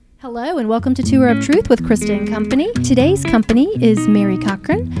Hello and welcome to Tour of Truth with Krista and Company. Today's company is Mary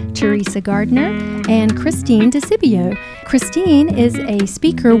Cochran, Teresa Gardner, and Christine DeCibio. Christine is a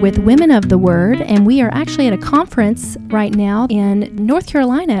speaker with Women of the Word, and we are actually at a conference right now in North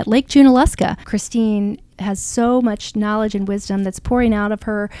Carolina at Lake Junaluska. Christine has so much knowledge and wisdom that's pouring out of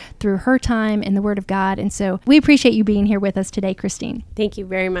her through her time in the Word of God. And so we appreciate you being here with us today, Christine. Thank you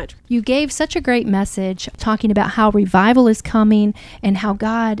very much. You gave such a great message talking about how revival is coming and how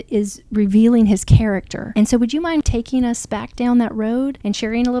God is revealing his character. And so would you mind taking us back down that road and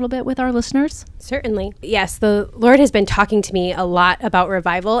sharing a little bit with our listeners? Certainly. Yes, the Lord has been talking to me a lot about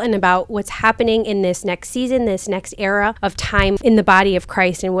revival and about what's happening in this next season, this next era of time in the body of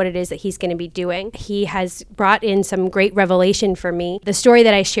Christ and what it is that he's going to be doing. He has brought in some great revelation for me. The story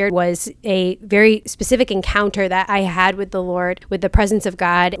that I shared was a very specific encounter that I had with the Lord, with the presence of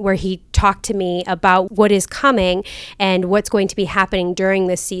God, where he talked to me about what is coming and what's going to be happening during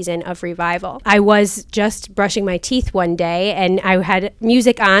this season of revival. I was just brushing my teeth one day and I had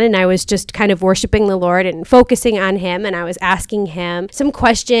music on and I was just kind of worshiping the Lord and focusing on him, and I was asking him some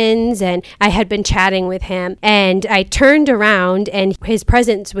questions and I had been chatting with him, and I turned around and his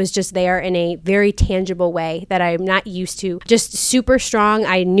presence was just there in a very tangible way that I'm not used to. Just super strong.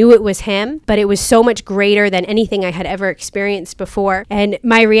 I knew it was him, but it was so much greater than anything I had ever experienced before. And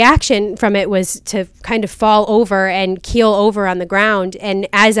my reaction from it was to kind of fall over and keel over on the ground. And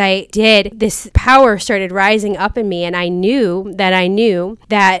as I did, this power started rising up in me, and I knew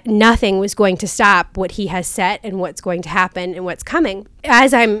that nothing was going to stop what he has set and what's going to happen and what's coming.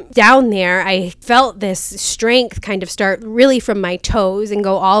 As I'm down there, I felt this strength kind of start really from my toes and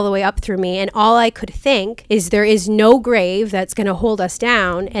go all the way up through me. And all I could think is there is no grave that's going to hold us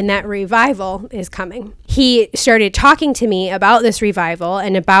down, and that revival is coming. He started talking to me about this revival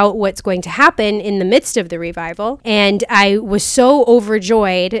and about what's going to happen in the midst of the revival. And I was so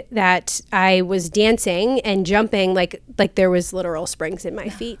overjoyed that I was dancing and jumping like there was literal springs in my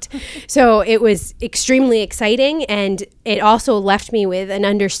feet. So it was extremely exciting, and it also left me with an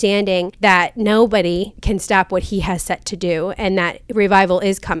understanding that nobody can stop what he has set to do, and that revival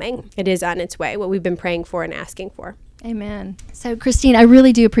is coming. It is on its way, what we've been praying for and asking for. Amen. So, Christine, I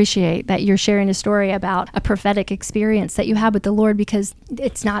really do appreciate that you're sharing a story about a prophetic experience that you had with the Lord, because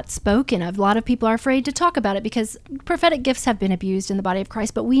it's not spoken of. A lot of people are afraid to talk about it because prophetic gifts have been abused in the body of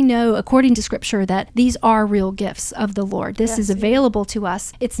Christ. But we know, according to Scripture, that these are real gifts of the Lord. This is available to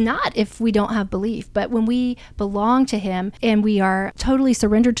us. It's not if we don't have belief, but when we belong to him and we are totally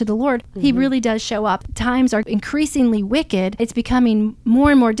surrendered to the Lord, he really does show up. Times are increasingly wicked. It's becoming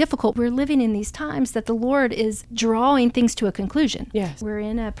more and more difficult. We're living in these times that the Lord is drawing things to a conclusion. Yes. We're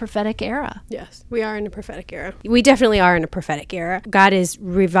in a prophetic era. Yes, we are in a prophetic era. We definitely are in a prophetic era. God is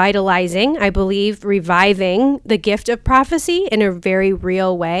revitalizing, I believe, reviving the gift of prophecy in a very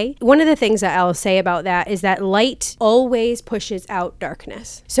real way. One of the things that I'll say about that is that light always pushes out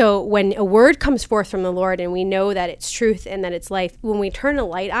darkness. So when a word comes forth from the Lord and we know that it's truth and that it's life, when we turn a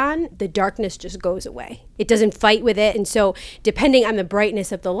light on, the darkness just goes away. It doesn't fight with it. And so depending on the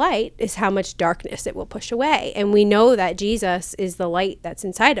brightness of the light is how much darkness it will push away. And we know that Jesus is the light that's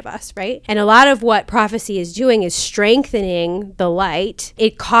inside of us, right? And a lot of what prophecy is doing is strengthening the light.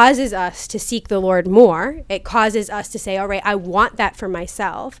 It causes us to seek the Lord more. It causes us to say, all right, I want that for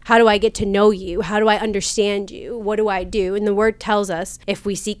myself. How do I get to know you? How do I understand you? What do I do? And the word tells us if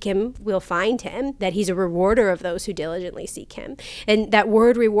we seek him, we'll find him, that he's a rewarder of those who diligently seek him. And that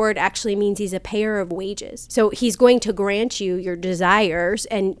word reward actually means he's a payer of wages. So he's going to grant you your desires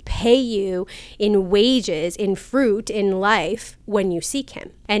and pay you in wages, in fruit, in life when you seek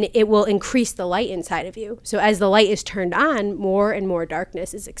him. And it will increase the light inside of you. So as the light is turned on, more and more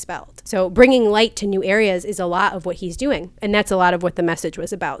darkness is expelled. So bringing light to new areas is a lot of what he's doing. And that's a lot of what the message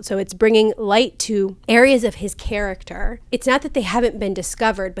was about. So it's bringing light to areas of his character. It's not that they haven't been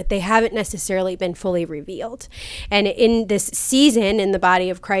discovered, but they haven't necessarily been fully revealed. And in this season, in the body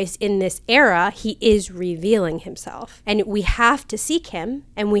of Christ, in this era, he is revealing himself. And we have to seek him,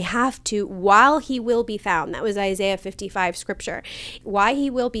 and we have to, while he will be found. That was Isaiah 55 scripture. Why he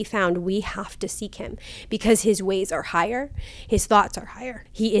will be found, we have to seek him, because his ways are higher, his thoughts are higher,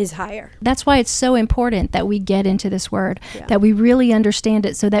 he is higher. That's why it's so important that we get into this word, that we really understand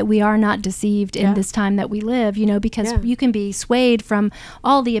it so that we are not deceived in this time that we live, because you can be swayed from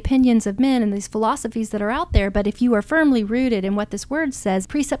all the opinions of men and these philosophies that are out there, but if you are firmly rooted in what this word says,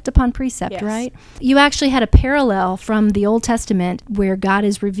 precept upon precept, right? You actually had a parallel from the Old Testament where God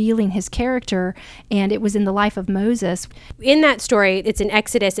is revealing his character, and it was in the life of Moses. In that story, it's in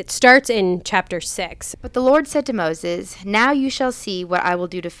Exodus. It starts in chapter 6. But the Lord said to Moses, "Now you shall see what I will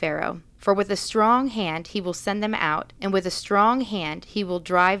do to Pharaoh. For with a strong hand he will send them out, and with a strong hand he will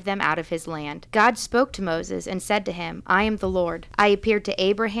drive them out of his land. God spoke to Moses and said to him, I am the Lord. I appeared to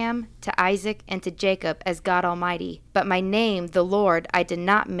Abraham, to Isaac, and to Jacob as God Almighty. But my name, the Lord, I did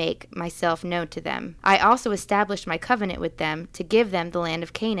not make myself known to them. I also established my covenant with them to give them the land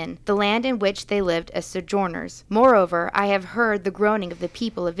of Canaan, the land in which they lived as sojourners. Moreover, I have heard the groaning of the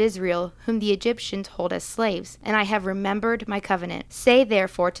people of Israel, whom the Egyptians hold as slaves, and I have remembered my covenant. Say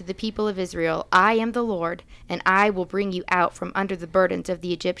therefore to the people of Israel, I am the Lord, and I will bring you out from under the burdens of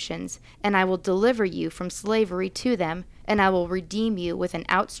the Egyptians, and I will deliver you from slavery to them, and I will redeem you with an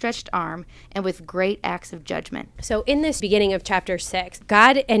outstretched arm and with great acts of judgment. So in this beginning of chapter 6,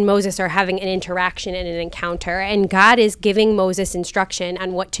 God and Moses are having an interaction and an encounter, and God is giving Moses instruction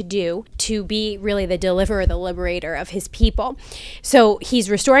on what to do to be really the deliverer, the liberator of his people. So he's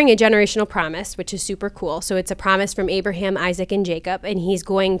restoring a generational promise, which is super cool. So it's a promise from Abraham, Isaac, and Jacob, and he's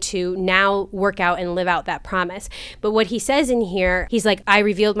going to now work out and live out that promise. But what he says in here, he's like, I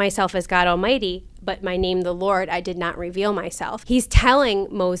revealed myself as God Almighty, but my name, the Lord, I did not reveal myself. He's telling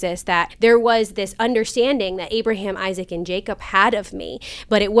Moses that there was this understanding that Abraham, Isaac, and Jacob had of me,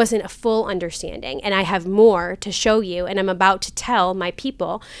 but it wasn't a full understanding. And I have more to show you, and I'm about to tell my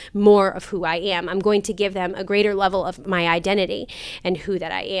people more of who I am. I'm going to give them a greater level of my identity and who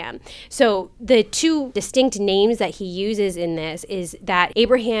that I am. So the two distinct names that he uses in this is that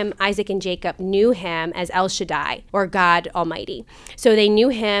Abraham, Isaac, and Jacob knew him as El Shaddai, or God Almighty. So they knew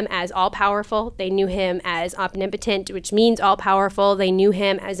him as all-powerful. They knew him as omnipotent, which means all-powerful. They knew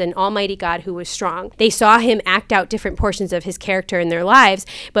him as an almighty God who was strong. They saw him act out different portions of his character in their lives,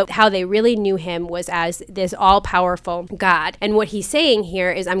 but how they really knew him was as this all-powerful God. And what he's saying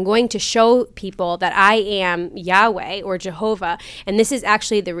here is, I'm going to show people that I am Yahweh, or Jehovah, and this is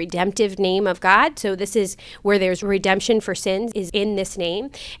actually the redemptive name of God. So this is where there's redemption for sins, is in this name.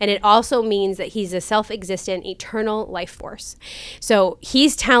 And it also means that he's a self-existent, eternal life force. So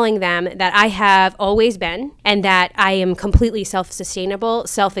he's telling them that I have always been, and that I am completely self-sustainable,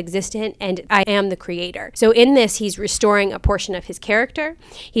 self-existent, and I am the creator. So in this, he's restoring a portion of his character.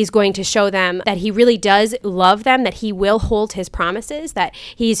 He's going to show them that he really does love them, that he will hold his promises, that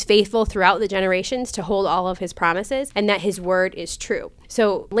he's faithful throughout the generations to hold all of his promises, and that his word is true.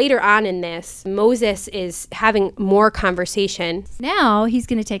 So later on in this, Moses is having more conversation. Now he's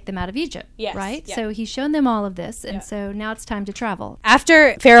going to take them out of Egypt, Yes, right? yeah. So he's shown them all of this, and Yeah. so now it's time to travel.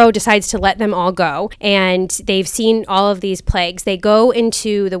 After Pharaoh decides to let them all go, and they've seen all of these plagues, they go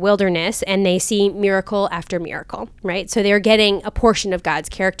into the wilderness and they see miracle after miracle, right? So they're getting a portion of God's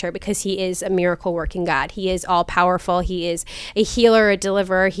character because he is a miracle working God. He is all powerful. He is a healer, a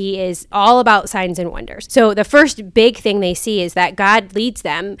deliverer. He is all about signs and wonders. So the first big thing they see is that God leads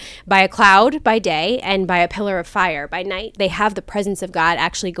them by a cloud by day and by a pillar of fire by night. They have the presence of God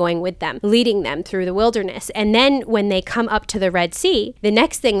actually going with them, leading them through the wilderness. And then when they come up to the Red Sea, the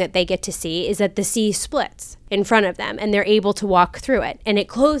next thing that they get to see is that the sea splits in front of them, and they're able to walk through it, and it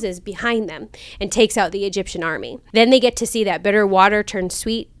closes behind them and takes out the Egyptian army. Then they get to see that bitter water turn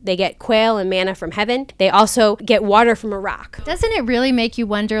sweet. They get quail and manna from heaven. They also get water from a rock. Doesn't it really make you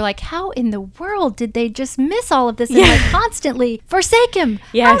wonder, like, how in the world did they just miss all of this and like constantly forsake him?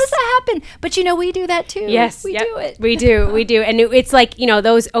 Yes. How does that happen? But you know, we do that too. Yes, we yep. do it. We do. And it's like,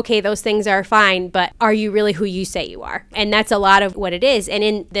 those things are fine, but are you really who you say you are? And that's a lot of what it is. And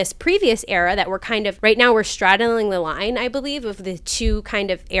in this previous era that we're kind of, right now we're straddling the line, I believe, of the two kind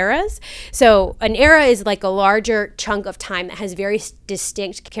of eras. So an era is like a larger chunk of time that has very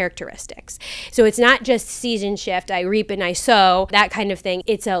distinct characteristics. So it's not just season shift, I reap and I sow, that kind of thing.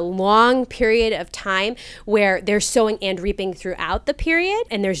 It's a long period of time where there's sowing and reaping throughout the period,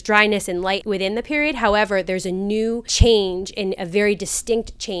 and there's dryness and light within the period. However, there's a new change and a very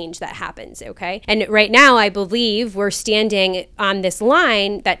distinct change that happens, okay? And right now, I believe we're standing on this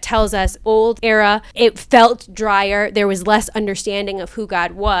line that tells us old era, it felt drier, there was less understanding of who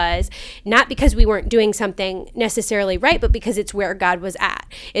God was, not because we weren't doing something necessarily right, but because it's where God was at.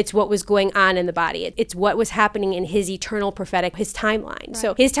 It's what was going on in the body. It's what was happening in his eternal prophetic, his timeline. Right.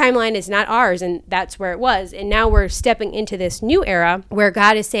 So his timeline is not ours, and that's where it was. And now we're stepping into this new era where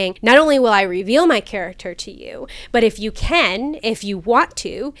God is saying, not only will I reveal my character to you, but if you can, if you want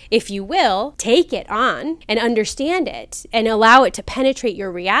to, if you will, take it on and understand it and allow it to penetrate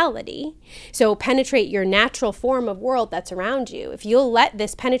your reality. So penetrate your natural form of world that's around you. If you'll let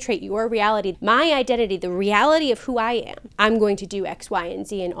this penetrate your reality, my identity, the reality of who I am, I'm going to do X, Y, and Z.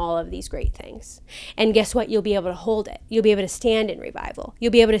 consistency in all of these great things. And guess what? You'll be able to hold it. You'll be able to stand in revival.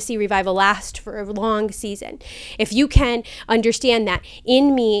 You'll be able to see revival last for a long season. If you can understand that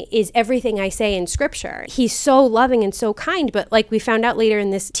in me is everything I say in Scripture. He's so loving and so kind, but like we found out later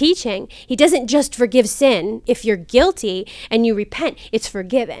in this teaching, he doesn't just forgive sin. If you're guilty and you repent, it's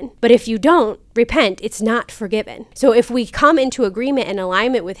forgiven. But if you don't repent, it's not forgiven. So if we come into agreement and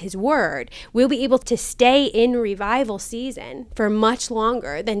alignment with his word, we'll be able to stay in revival season for much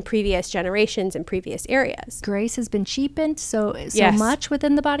longer than previous generations and previous areas. Grace has been cheapened so Yes. much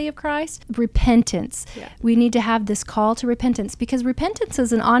within the body of Christ. Repentance. Yeah. We need to have this call to repentance, because repentance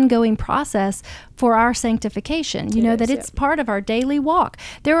is an ongoing process for our sanctification. You know, that it's part of our daily walk.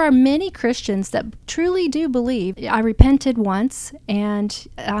 There are many Christians that truly do believe, I repented once and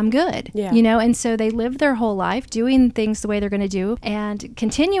I'm good. Yeah. You know, and so they live their whole life doing things the way they're going to do and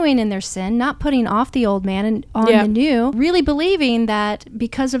continuing in their sin, not putting off the old man and on the new, really believing that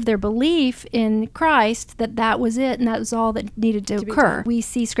because of their belief in Christ, that was it and that was all that needed to occur. We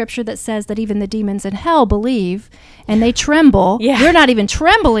see scripture that says that even the demons in hell believe and they tremble. Yeah. We're not even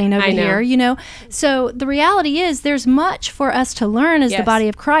trembling over I know. here, you know. So the reality is there's much for us to learn as the body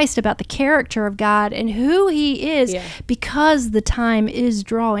of Christ about the character of God and who he is, because the time is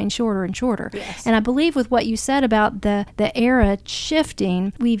drawing shorter and shorter. Yes. And I believe with what you said about the era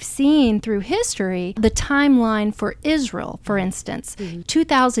shifting, we've seen through history the timeline for Israel, for instance.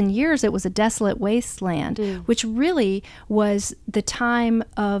 2,000 years it was a desolate wasteland, which really was the time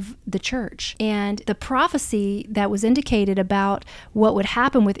of the church. And the prophecy that was indicated about what would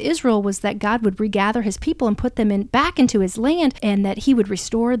happen with Israel was that God would regather his people and put them back into his land, and that he would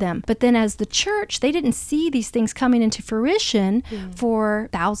restore them. But then as the church, they didn't see these things coming into fruition for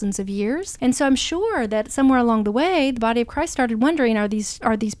thousands of years. And so I'm sure that somewhere along the way, the body of Christ started wondering, are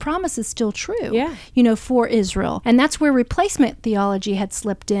these promises still true? Yeah. You know, for Israel. And that's where replacement theology had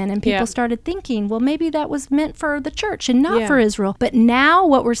slipped in, and people started thinking, well, maybe that was meant for the church and not for Israel. But now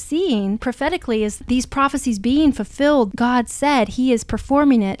what we're seeing prophetically is these prophecies being fulfilled. God said he is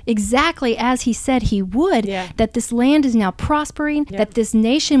performing it exactly as he said he would, that this land is now prospering, that this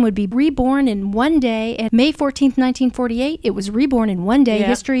nation would be reborn in one day. And May 14th, 1948, it was reborn in one day.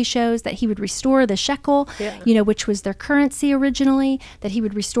 History shows that he would restore the shekel, you know, which was their currency originally, that he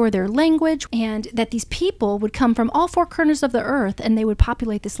would restore their language, and that these people would come from all four corners of the earth and they would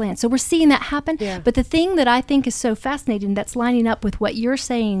populate this land. So we're seeing that happen. But the thing that I think is so fascinating, that's lining up with what you're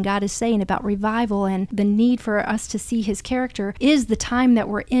saying, God is saying about revival and the need for us to see his character, is the time that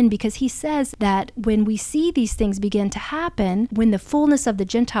we're in, because he says that when we see these things begin to happen, when the fullness of the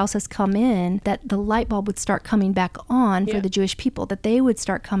Gentiles has come in, that the light bulb would start coming back on for the Jewish people, that they would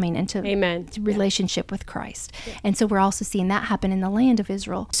start coming into relationship with Christ. And so we're also seeing that happen in the land of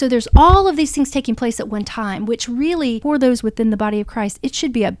Israel. So there's all of these things taking place at one time, which really, for those within the body of Christ, it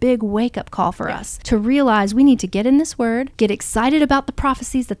should be a big wake-up call for us to realize we need to get in this word, get excited about the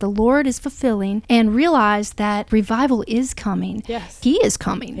prophecies that the Lord is fulfilling, and realize that revival is coming. Yes. He is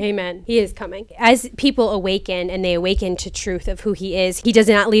coming. Amen. He is coming. As people awaken and they awaken to truth of who he is, he does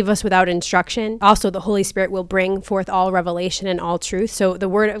not leave us without instruction. Also, the Holy Spirit will bring forth all revelation and all truth. So the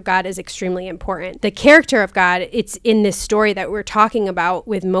word of God is extremely important. The character of God, it's in this story that we're talking about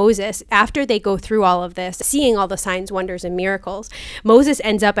with Moses. After they go through all of this, seeing all the signs, wonders, and miracles, Moses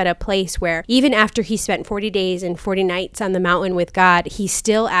ends up at a place where even after he spent 40 days and 40 nights on the mountain with God, he's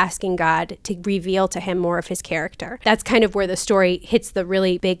still asking God to reveal to him more of his character. That's kind of where the story hits the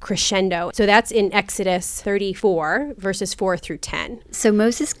really big crescendo. So that's in Exodus 34, verses 4 through 10. So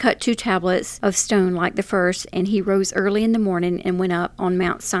Moses cut 2 tablets of stone like the first, and he rose early in the morning and went up on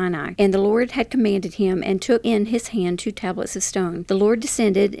Mount Sinai. And the Lord had commanded him, and took in his hand 2 tablets of stone. The Lord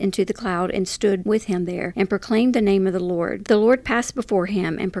descended into the cloud and stood with him there, and proclaimed the name of the Lord. The Lord passed before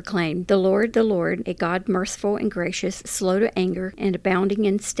him and proclaimed, the Lord, a God merciful and gracious, slow to anger, and abounding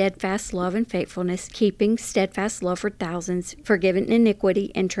in steadfast love and faithfulness, keeping steadfast love for thousands, forgiving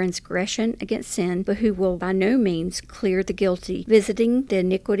iniquity and transgression against sin, but who will by no means clear the guilty, visiting the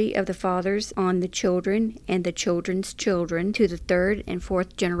iniquity of the fathers on the children and the children's children to the 3rd and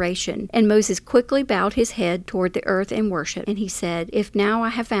 4th generation. And Moses quickly bowed his head toward the earth and worshipped. And he said, If now I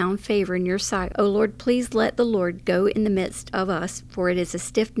have found favor in your sight, O Lord, please let the Lord go in the midst of us, for it is a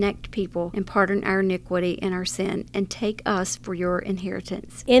stiff-necked people, and pardon our iniquity and our sin, and take us for your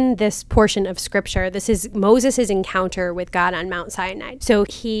inheritance. In this portion of scripture, this is Moses' encounter with God on Mount Sinai. So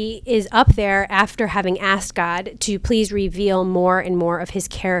he is up there after having asked God to please reveal more and more of his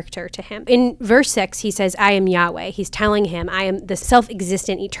character to him. In verse 6, he says, I am Yahweh. He's telling him, I am the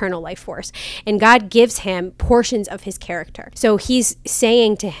self-existent eternal eternal life force. And God gives him portions of his character. So he's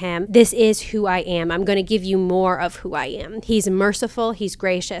saying to him, this is who I am. I'm going to give you more of who I am. He's merciful. He's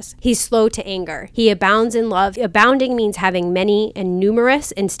gracious. He's slow to anger. He abounds in love. Abounding means having many and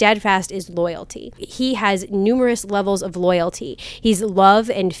numerous, and steadfast is loyalty. He has numerous levels of loyalty. He's love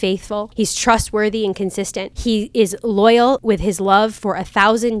and faithful. He's trustworthy and consistent. He is loyal with his love for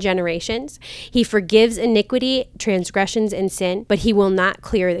 1,000 generations. He forgives iniquity, transgressions, and sin, but he will not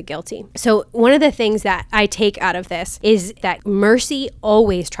clear the guilty. So one of the things that I take out of this is that mercy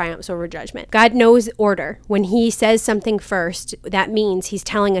always triumphs over judgment. God knows order. When he says something first, that means he's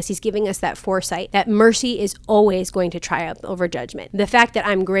telling us, he's giving us that foresight, that mercy is always going to triumph over judgment. The fact that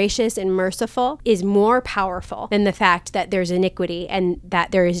I'm gracious and merciful is more powerful than the fact that there's iniquity and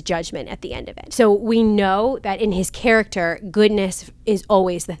that there is judgment at the end of it. So we know that in his character, goodness is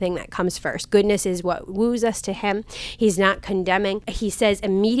always the thing that comes first. Goodness is what woos us to him. He's not condemning. He says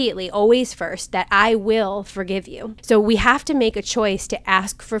immediately, always first, that I will forgive you. So we have to make a choice to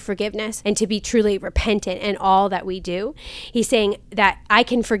ask for forgiveness and to be truly repentant in all that we do. He's saying that I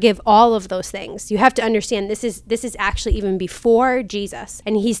can forgive all of those things. You have to understand this is actually even before Jesus.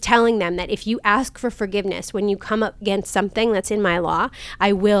 And he's telling them that if you ask for forgiveness when you come up against something that's in my law,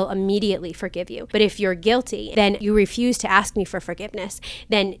 I will immediately forgive you. But if you're guilty, then you refuse to ask me for forgiveness,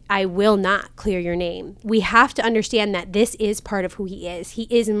 then I will not clear your name. We have to understand that this is part of who he is. He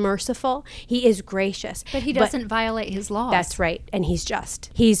is merciful. He is gracious. But he doesn't violate his laws. That's right. And he's just.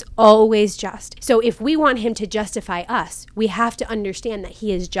 He's always just. So if we want him to justify us, we have to understand that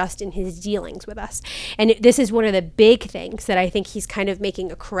he is just in his dealings with us. And this is one of the big things that I think he's kind of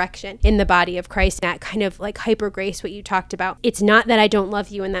making a correction in the body of Christ, that kind of like hyper grace, what you talked about. It's not that I don't love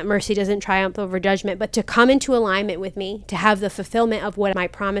you and that mercy doesn't triumph over judgment, but to come into alignment with me, to have the fulfillment of what my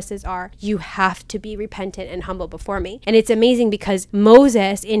promises are, you have to be repentant and humble before me. And it's amazing because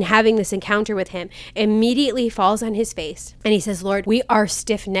Moses, in having this encounter with him, immediately falls on his face and he says, Lord, we are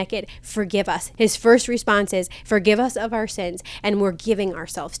stiff-necked. Forgive us. His first response is, forgive us of our sins, and we're giving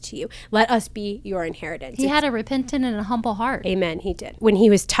ourselves to you. Let us be your inheritance. He had a repentant and a humble heart. Amen. He did. When he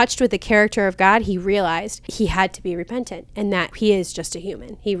was touched with the character of God, he realized he had to be repentant and that he is just a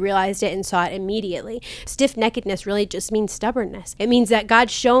human. He realized it and saw it immediately. Stiff-neckedness really just means stubbornness. It means that God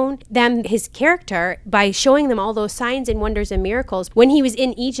shown them his character by showing them all those signs and wonders and miracles when he was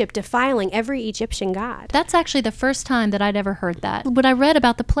in Egypt, defiling every Egyptian god. That's actually the first time that I'd ever heard that. When I read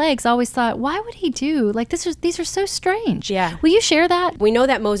about the plagues, I always thought, why would he do? Like, these are so strange. Yeah. Will you share that? We know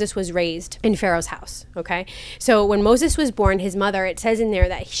that Moses was raised in Pharaoh's house, okay? So when Moses was born, his mother, it says in there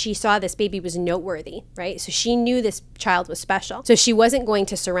that she saw this baby was noteworthy, right? So she knew this child was special. So she wasn't going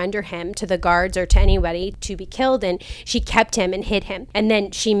to surrender him to the guards or to anybody to be killed, and she kept him and hid him. And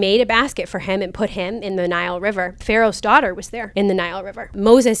then she made a basket for him and put him in the Nile River. Pharaoh's daughter was there in the Nile River.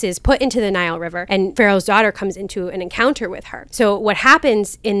 Moses is put into the Nile River, and Pharaoh's daughter comes into an encounter with her. So what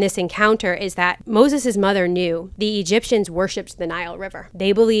happens in this encounter is that Moses' mother knew the Egyptians worshipped the Nile River.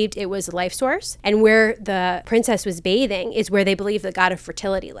 They believed it was life source, and where the princess was bathing is where they believed the god of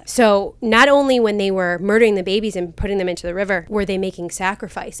fertility lived. So not only when they were murdering the babies and putting them into the river were they making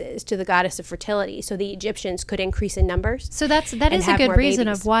sacrifices to the goddess of fertility so the Egyptians could increase in numbers. So that is a good reason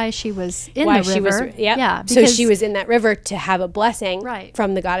of why she was in the river. Yeah. So she was in that river to have a blessing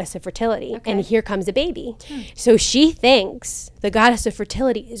from the goddess of fertility. Okay. And here comes a baby. So she thinks the goddess of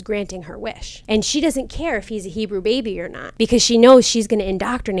fertility is granting her wish. And she doesn't care if he's a Hebrew baby or not, because she knows she's going to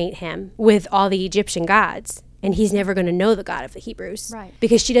indoctrinate him with all the Egyptian gods. And he's never going to know the God of the Hebrews. Right.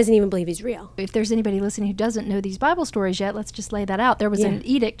 Because she doesn't even believe he's real. If there's anybody listening who doesn't know these Bible stories yet, let's just lay that out. There was an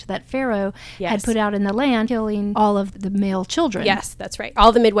edict that Pharaoh had put out in the land, killing all of the male children. Yes, that's right.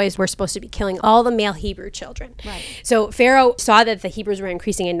 All the midwives were supposed to be killing all the male Hebrew children. Right. So Pharaoh saw that the Hebrews were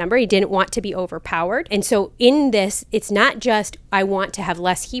increasing in number. He didn't want to be overpowered. And so in this, it's not just, I want to have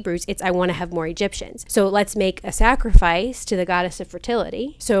less Hebrews, it's I want to have more Egyptians. So let's make a sacrifice to the goddess of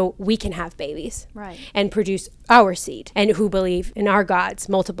fertility so we can have babies. Right. And produce our seed, and who believe in our gods,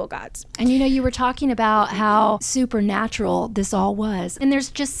 multiple gods. And you were talking about how supernatural this all was. And there's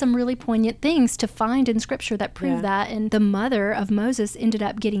just some really poignant things to find in scripture that prove that. And the mother of Moses ended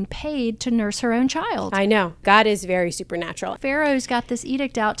up getting paid to nurse her own child. I know. God is very supernatural. Pharaoh's got this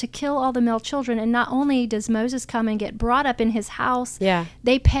edict out to kill all the male children. And not only does Moses come and get brought up in his house,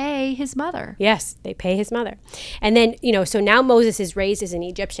 they pay his mother. Yes, they pay his mother. And then, so now Moses is raised as an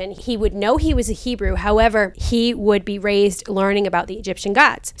Egyptian. He would know he was a Hebrew. However, he would be raised learning about the Egyptian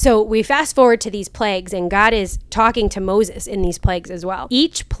gods. So we fast forward to these plagues, and God is talking to Moses in these plagues as well.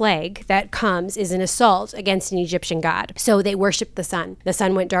 Each plague that comes is an assault against an Egyptian god. So they worshiped the sun. The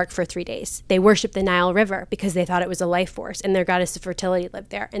sun went dark for 3 days. They worshiped the Nile River because they thought it was a life force, and their goddess of fertility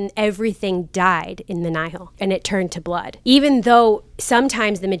lived there. And everything died in the Nile, and it turned to blood. Even though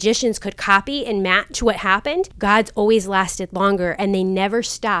sometimes the magicians could copy and match what happened, God's always lasted longer, and they never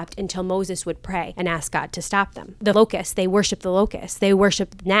stopped until Moses would pray and ask God to stop them. The locusts, they worshiped the locusts. They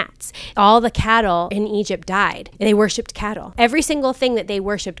worshiped gnats. All the cattle in Egypt died. They worshiped cattle. Every single thing that they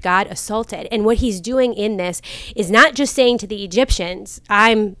worshiped, God assaulted. And what he's doing in this is not just saying to the Egyptians,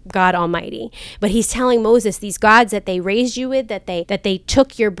 I'm God Almighty, but he's telling Moses, these gods that they raised you with, that they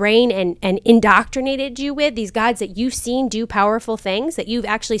took your brain and indoctrinated you with, these gods that you've seen do powerful things, that you've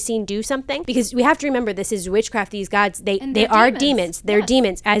actually seen do something. Because we have to remember, this is witchcraft. These gods, they are demons. They're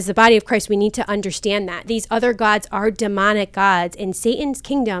demons. As the body of Christ, we need to understand that. These other gods are demonic gods, and Satan's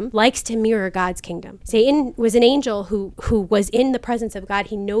kingdom likes to mirror God's kingdom. Satan was an angel who was in the presence of God.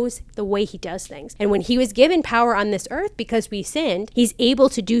 He knows the way he does things. And when he was given power on this earth because we sinned, he's able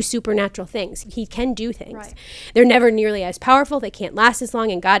to do supernatural things. He can do things. Right. They're never nearly as powerful. They can't last as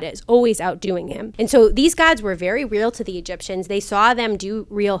long, and God is always outdoing him. And so these gods were very real to the Egyptians. They saw them do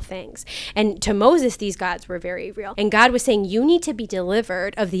real things. And to Moses, these gods were very real. And God was saying, you need to be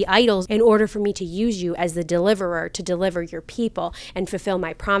delivered of the idols in order for me to use you as the deliverer to deliver your people and fulfill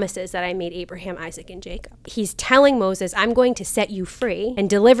my promises that I made Abraham, Isaac, and Jacob. He's telling Moses, I'm going to set you free and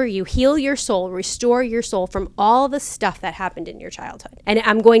deliver you, heal your soul, restore your soul from all the stuff that happened in your childhood. And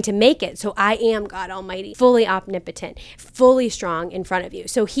I'm going to make it so I am God Almighty, fully omnipotent, fully strong in front of you.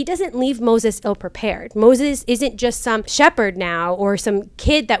 So he doesn't leave Moses ill-prepared. Moses isn't just some shepherd now or some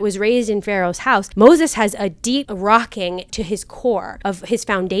kid that was raised in Pharaoh's house. Moses has a deep rocking to his core of his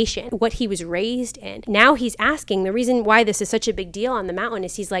foundation, what he was raised in. Now he's asking, the reason why this is such a big deal on the mountain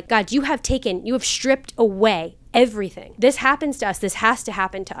is he's like, God, you have stripped away everything. This happens to us. This has to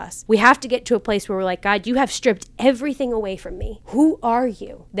happen to us. We have to get to a place where we're like, God, you have stripped everything away from me. Who are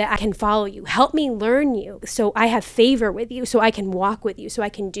you that I can follow you? Help me learn you so I have favor with you, so I can walk with you, so I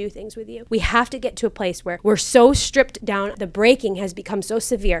can do things with you. We have to get to a place where we're so stripped down, the breaking has become so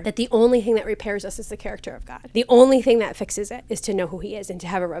severe that the only thing that repairs us is the character of God. The only thing that fixes it is to know who he is and to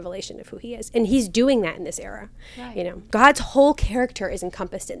have a revelation of who he is. And he's doing that in this era. Right. You know, God's whole character is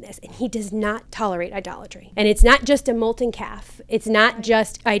encompassed in this, and he does not tolerate idolatry. And it's not just a molten calf. It's not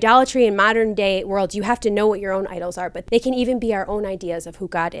just idolatry in modern day world. You have to know what your own idols are, but they can even be our own ideas of who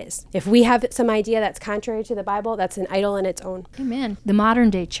God is. If we have some idea that's contrary to the Bible, that's an idol in its own. Amen. The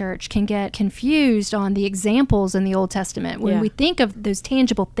modern day church can get confused on the examples in the Old Testament. When we think of those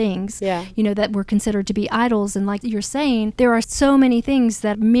tangible things, that were considered to be idols, and like you're saying, there are so many things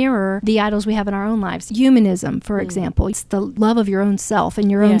that mirror the idols we have in our own lives. Humanism, for example. It's the love of your own self and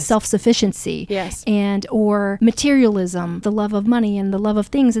your own self-sufficiency. Yes. And or materialism, the love of money and the love of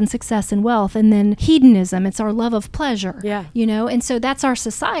things and success and wealth. And then hedonism, it's our love of pleasure. Yeah. And so that's our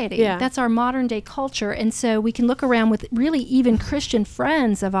society. Yeah. That's our modern day culture. And so we can look around with really even Christian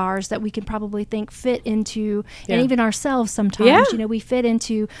friends of ours that we can probably think fit into, and even ourselves sometimes, we fit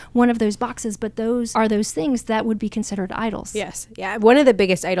into one of those boxes, but those are those things that would be considered idols. Yes. Yeah. One of the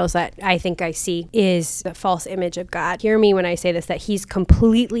biggest idols that I think I see is the false image of God. Hear me when I say this, that he's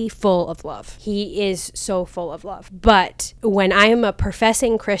completely full of love. He is so full of love. But when I am a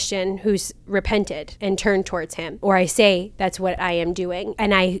professing Christian who's repented and turned towards him, or I say that's what I am doing,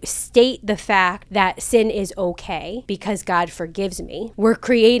 and I state the fact that sin is okay because God forgives me, we're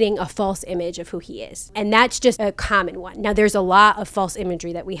creating a false image of who he is. And that's just a common one. Now, there's a lot of false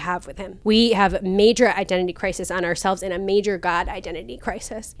imagery that we have with him. We have a major identity crisis on ourselves and a major God identity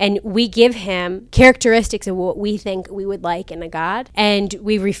crisis. And we give him characteristics of what we think we would like in a God, and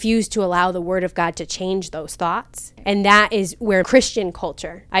we refuse to allow the word of God to change those thoughts. And that is where Christian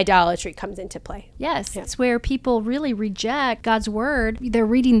culture, idolatry, comes into play. Yes, it's where people really reject God's word. They're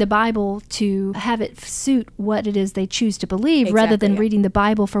reading the Bible to have it suit what it is they choose to believe, rather than reading the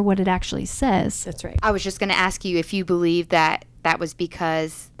Bible for what it actually says. That's right. I was just going to ask you if you believe that was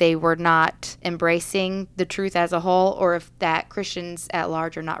because they were not embracing the truth as a whole, or if that Christians at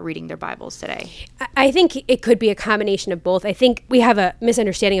large are not reading their Bibles today. I think it could be a combination of both. I think we have a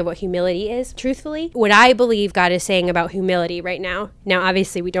misunderstanding of what humility is, truthfully. What I believe God is saying about humility right now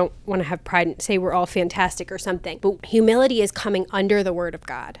obviously we don't want to have pride and say we're all fantastic or something, but humility is coming under the word of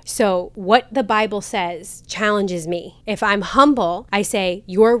God. So what the Bible says challenges me. If I'm humble, I say,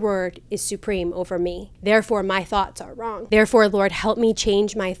 your word is supreme over me. Therefore, my thoughts are wrong. Therefore, Lord, help me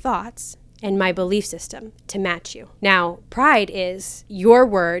change my thoughts and my belief system to match you. Now, pride is your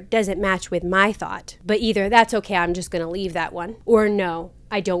word doesn't match with my thought, but either that's okay, I'm just going to leave that one, or no,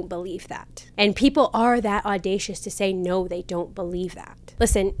 I don't believe that. And people are that audacious to say, no, they don't believe that.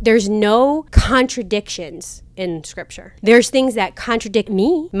 Listen, there's no contradictions in Scripture. There's things that contradict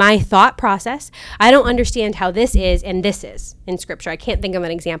me, my thought process. I don't understand how this is and this is in Scripture. I can't think of an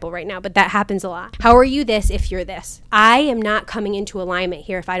example right now, but that happens a lot. How are you this if you're this? I am not coming into alignment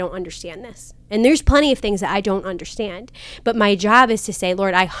here if I don't understand this. And there's plenty of things that I don't understand. But my job is to say,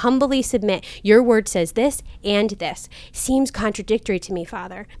 Lord, I humbly submit. Your word says this and this. Seems contradictory to me,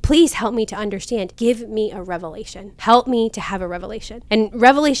 Father. Please help me to understand. Give me a revelation. Help me to have a revelation. And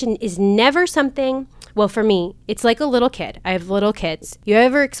revelation is never something, well, for me, it's like a little kid. I have little kids. You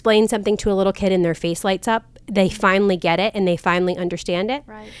ever explain something to a little kid and their face lights up? They finally get it and they finally understand it.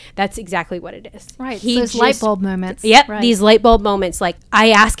 Right. That's exactly what it is. Right. Those light bulb moments. Yep. Right. These light bulb moments. Like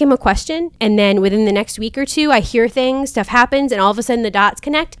I ask him a question and then within the next week or two, I hear things, stuff happens, and all of a sudden the dots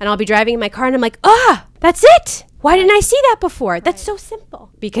connect and I'll be driving in my car and I'm like, that's it. Why didn't I see that before? Right. That's so simple.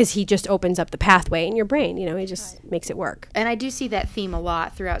 Because he just opens up the pathway in your brain. You know, he just makes it work. And I do see that theme a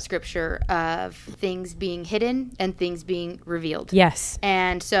lot throughout Scripture of things being hidden and things being revealed. Yes.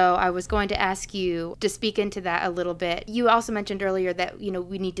 And so I was going to ask you to speak into that a little bit. You also mentioned earlier that,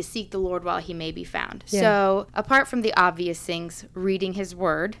 we need to seek the Lord while he may be found. Yeah. So apart from the obvious things, reading his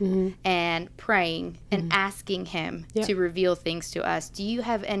word and praying and asking him to reveal things to us, do you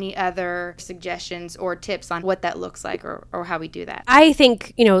have any other suggestions or tips on what that looks like or how we do that? I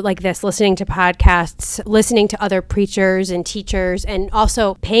think, like this, listening to podcasts, listening to other preachers and teachers, and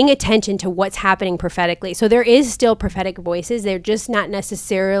also paying attention to what's happening prophetically. So there is still prophetic voices. They're just not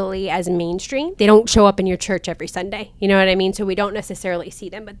necessarily as mainstream. They don't show up in your church every Sunday. You know what I mean? So we don't necessarily see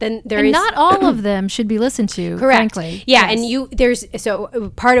them. But then not all of them should be listened to, correct. Frankly. Yeah, yes. And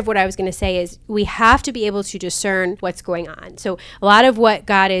so part of what I was going to say is we have to be able to discern what's going on. So a lot of what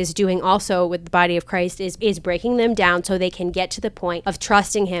God is doing also with the body of Christ is breaking them down so they can get to the point of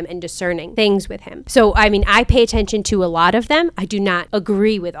trusting him and discerning things with him. So, I pay attention to a lot of them. I do not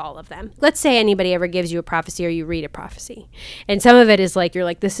agree with all of them. Let's say anybody ever gives you a prophecy or you read a prophecy. And some of it is like, you're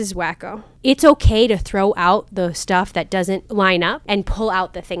like, this is wacko. It's okay to throw out the stuff that doesn't line up and pull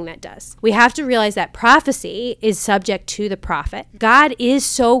out the thing that does. We have to realize that prophecy is subject to the prophet. God is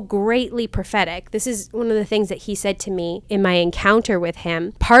so greatly prophetic. This is one of the things that he said to me in my encounter with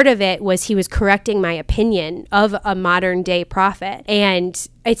him. Part of it was he was correcting my opinion of a modern day prophet. And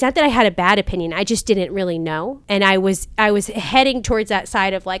it's not that I had a bad opinion. I just didn't really know. And I was heading towards that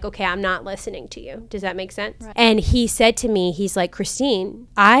side of like, okay, I'm not listening to you. Does that make sense? Right. And he said to me, he's like, Christine,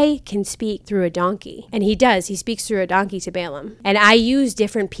 I can speak through a donkey. And he does. He speaks through a donkey to Balaam. And I use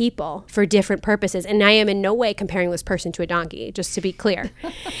different people for different purposes. And I am in no way comparing this person to a donkey, just to be clear.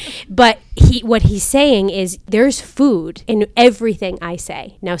 But what he's saying is there's food in everything I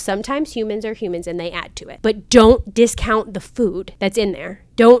say. Now, sometimes humans are humans and they add to it. But don't discount the food that's in there.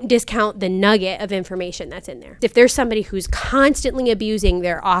 Don't discount the nugget of information that's in there. If there's somebody who's constantly abusing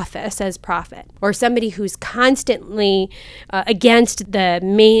their office as prophet, or somebody who's constantly against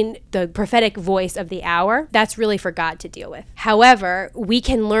the prophetic voice of the hour, that's really for God to deal with. However, we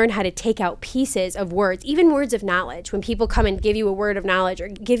can learn how to take out pieces of words, even words of knowledge. When people come and give you a word of knowledge or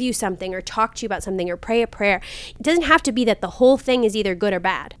give you something or talk to you about something or pray a prayer, it doesn't have to be that the whole thing is either good or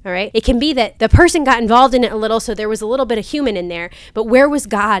bad, all right? It can be that the person got involved in it a little, so there was a little bit of human in there, but where was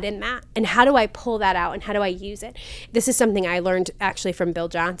God in that? And how do I pull that out and how do I use it? This is something I learned actually from Bill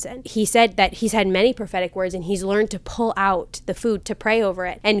Johnson. He said that he's had many prophetic words and he's learned to pull out the food, to pray over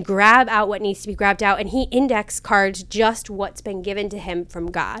it and grab out what needs to be grabbed out. And he index cards just what's been given to him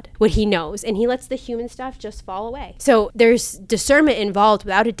from God, what he knows. And he lets the human stuff just fall away. So there's discernment involved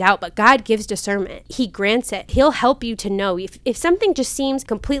without a doubt, but God gives discernment. He grants it. He'll help you to know. If something just seems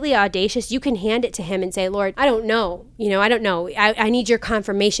completely audacious, you can hand it to him and say, Lord, I don't know. I don't know. I need your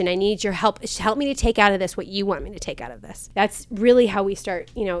confirmation. I need your help. Help me to take out of this what you want me to take out of this. That's really how we start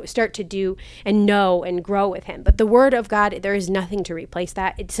to do and know and grow with him. But the word of God, there is nothing to replace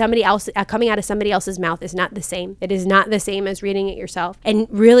that. It's somebody else coming out of somebody else's mouth is not the same. It is not the same as reading it yourself and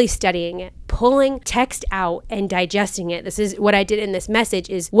really studying it, pulling text out and digesting it. This is what I did in this message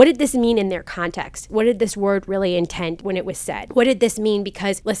is, what did this mean in their context? What did this word really intend when it was said? What did this mean?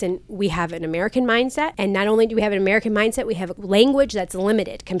 Because listen, we have an American mindset, and not only do we have an American mindset, we have a language that's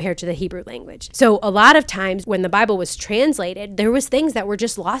limited compared to the Hebrew language. So a lot of times when the Bible was translated, there was things that were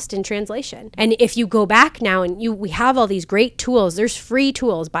just lost in translation. And if you go back now and we have all these great tools, there's free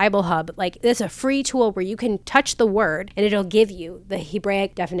tools, Bible Hub, like this is a free tool where you can touch the word and it'll give you the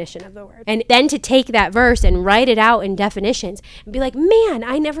Hebraic definition of the word. And And then to take that verse and write it out in definitions and be like, man,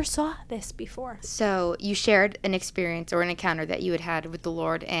 I never saw this before. So you shared an experience or an encounter that you had with the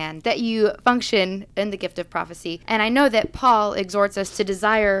Lord and that you function in the gift of prophecy. And I know that Paul exhorts us to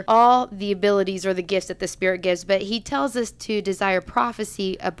desire all the abilities or the gifts that the Spirit gives, but he tells us to desire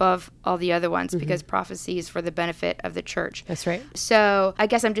prophecy above all the other ones because prophecy is for the benefit of the church. That's right. So I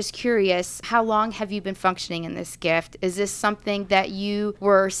guess I'm just curious, how long have you been functioning in this gift? Is this something that you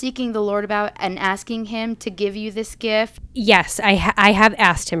were seeking the Lord about and asking him to give you this gift? Yes, I have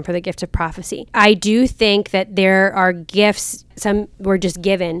asked him for the gift of prophecy. I do think that there are gifts, some were just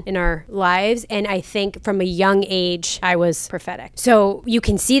given in our lives. And I think from a young age, I was prophetic. So you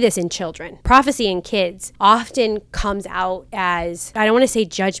can see this in children. Prophecy in kids often comes out as, I don't want to say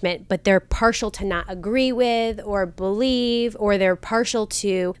judgment, but they're partial to not agree with or believe, or they're partial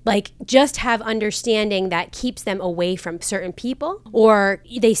to like just have understanding that keeps them away from certain people, or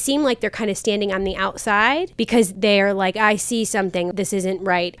they seem like they're kind of standing on the outside because they're like, I see something, this isn't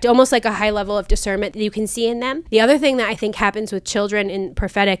right. Almost like a high level of discernment that you can see in them. The other thing that I think happens with children in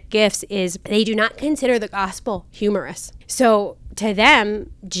prophetic gifts is they do not consider the gospel humorous. So to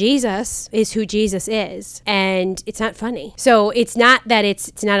them, Jesus is who Jesus is, and it's not funny. So it's not that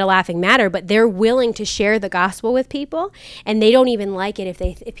it's not a laughing matter, but they're willing to share the gospel with people, and they don't even like it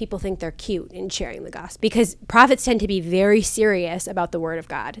if people think they're cute in sharing the gospel, because prophets tend to be very serious about the word of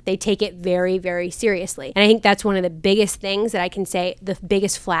God. They take it very, very seriously. And I think that's one of the biggest things that I can say, the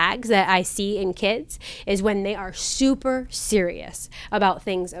biggest flags that I see in kids is when they are super serious about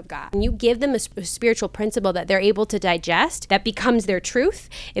things of God. And you give them a spiritual principle that they're able to digest, that becomes their truth,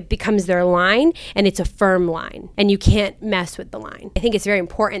 it becomes their line, and it's a firm line, and you can't mess with the line. I think it's very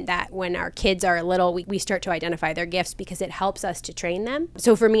important that when our kids are little, we start to identify their gifts because it helps us to train them.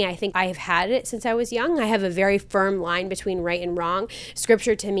 So for me, I think I have had it since I was young. I have a very firm line between right and wrong.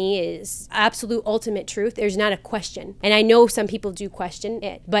 Scripture to me is absolute ultimate truth. There's not a question. And I know some people do question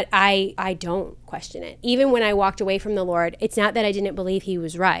it, but I don't question it. Even when I walked away from the Lord, it's not that I didn't believe he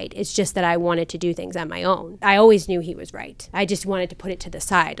was right. It's just that I wanted to do things on my own. I always knew he was right. I just wanted to put it to the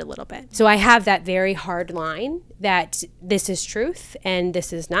side a little bit. So I have that very hard line that this is truth and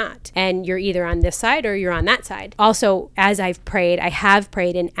this is not. And you're either on this side or you're on that side. Also, as I've prayed, I have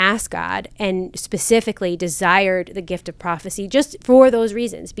prayed and asked God and specifically desired the gift of prophecy just for those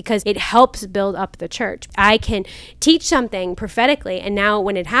reasons, because it helps build up the church. I can teach something prophetically, and now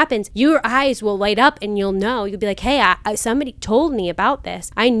when it happens, your eyes will light up and you'll be like, hey, somebody told me about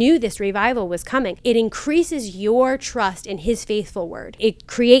this. I knew this revival was coming. It increases your trust in his faithful word. It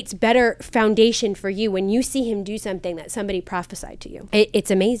creates better foundation for you when you see him do something that somebody prophesied to you.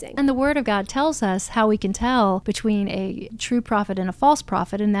 It's amazing. And the word of God tells us how we can tell between a true prophet and a false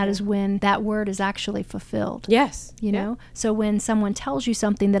prophet, and that is when that word is actually fulfilled. Yes. You know? So when someone tells you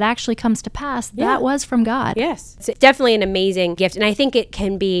something that actually comes to pass, that was from God. Yes. It's definitely an amazing gift. And I think it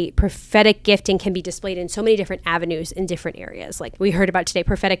can be, prophetic gifting can be displayed in so many different avenues in different areas. Like we heard about today,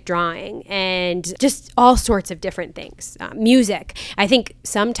 prophetic drawing and just all sorts of different things. Music. I think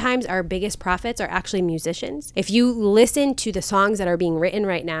sometimes our biggest prophets are actually musicians. If you listen to the songs that are being written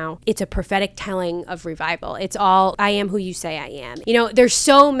right now, it's a prophetic telling of revival. It's all, I am who you say I am. You know, there's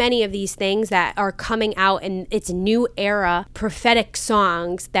so many of these things that are coming out, and it's new era prophetic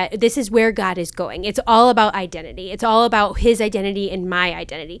songs that this is where God is going. It's all about identity. It's all about his identity and my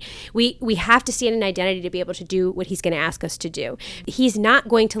identity. We have to stand in identity to be able to do what he's going to ask us to do. He's not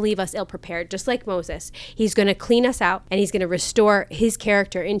going to leave us ill-prepared, just like Moses. He's going to clean us out, and he's going to restore his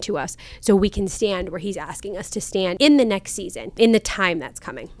character into us so we can stand where he's asking us to stand in the next season, in the time that's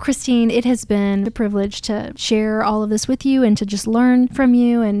coming. Christine, it has been a privilege to share all of this with you and to just learn from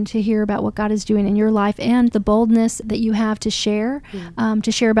you and to hear about what God is doing in your life and the boldness that you have to share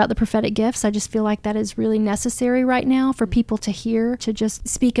about the prophetic gifts. I just feel like that is really necessary right now for people to hear, to just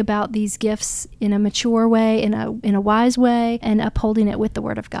speak about these gifts in a mature way, in a wise way, and upholding it with the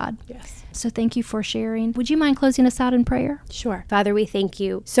Word of God. Yes. So thank you for sharing. Would you mind closing us out in prayer? Sure. Father, we thank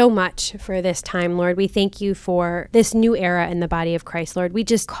you so much for this time, Lord. We thank you for this new era in the body of Christ, Lord. We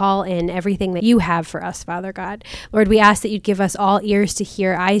just call in everything that you have for us, Father God. Lord, we ask that you'd give us all ears to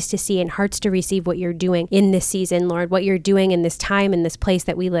hear, eyes to see, and hearts to receive what you're doing in this season, Lord, what you're doing in this time, in this place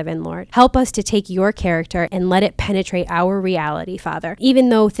that we live in, Lord. Help us to take your character and let it penetrate our reality, Father. Even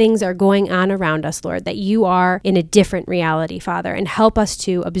though things are going on around us, Lord, that you are in a different reality, Father, and help us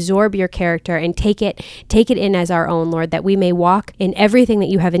to absorb your character and take it in as our own, Lord, that we may walk in everything that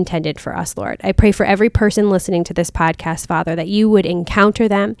you have intended for us, Lord. I pray for every person listening to this podcast, Father, that you would encounter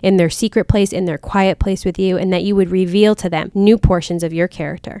them in their secret place, in their quiet place with you, and that you would reveal to them new portions of your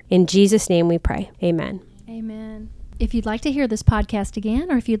character. In Jesus' name we pray. Amen. Amen. If you'd like to hear this podcast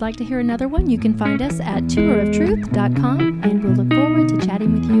again, or if you'd like to hear another one, you can find us at tourofTruth.com, and we'll look forward to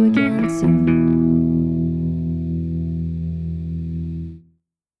chatting with you again soon.